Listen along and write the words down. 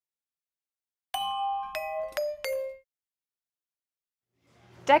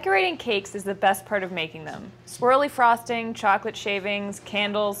Decorating cakes is the best part of making them. Swirly frosting, chocolate shavings,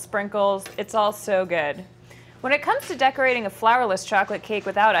 candles, sprinkles, it's all so good. When it comes to decorating a flourless chocolate cake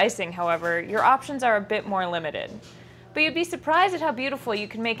without icing, however, your options are a bit more limited. But you'd be surprised at how beautiful you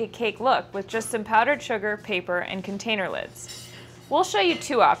can make a cake look with just some powdered sugar, paper, and container lids. We'll show you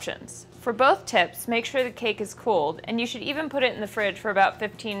two options. For both tips, make sure the cake is cooled, and you should even put it in the fridge for about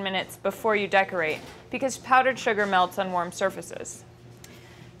 15 minutes before you decorate, because powdered sugar melts on warm surfaces.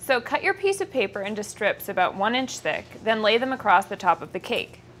 So cut your piece of paper into strips about 1 inch thick, then lay them across the top of the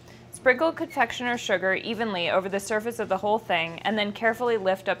cake. Sprinkle confectioner's sugar evenly over the surface of the whole thing, and then carefully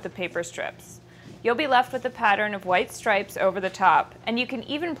lift up the paper strips. You'll be left with a pattern of white stripes over the top, and you can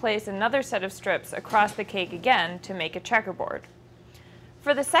even place another set of strips across the cake again to make a checkerboard.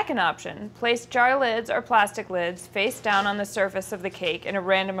 For the second option, place jar lids or plastic lids face down on the surface of the cake in a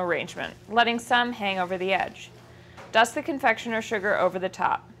random arrangement, letting some hang over the edge. Dust the confectioner's sugar over the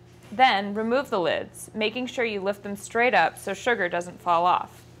top. Then, remove the lids, making sure you lift them straight up so sugar doesn't fall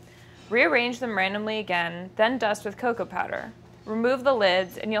off. Rearrange them randomly again, then dust with cocoa powder. Remove the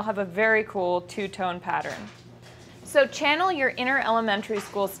lids and you'll have a very cool two-tone pattern. So channel your inner elementary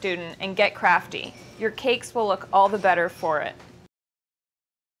school student and get crafty. Your cakes will look all the better for it.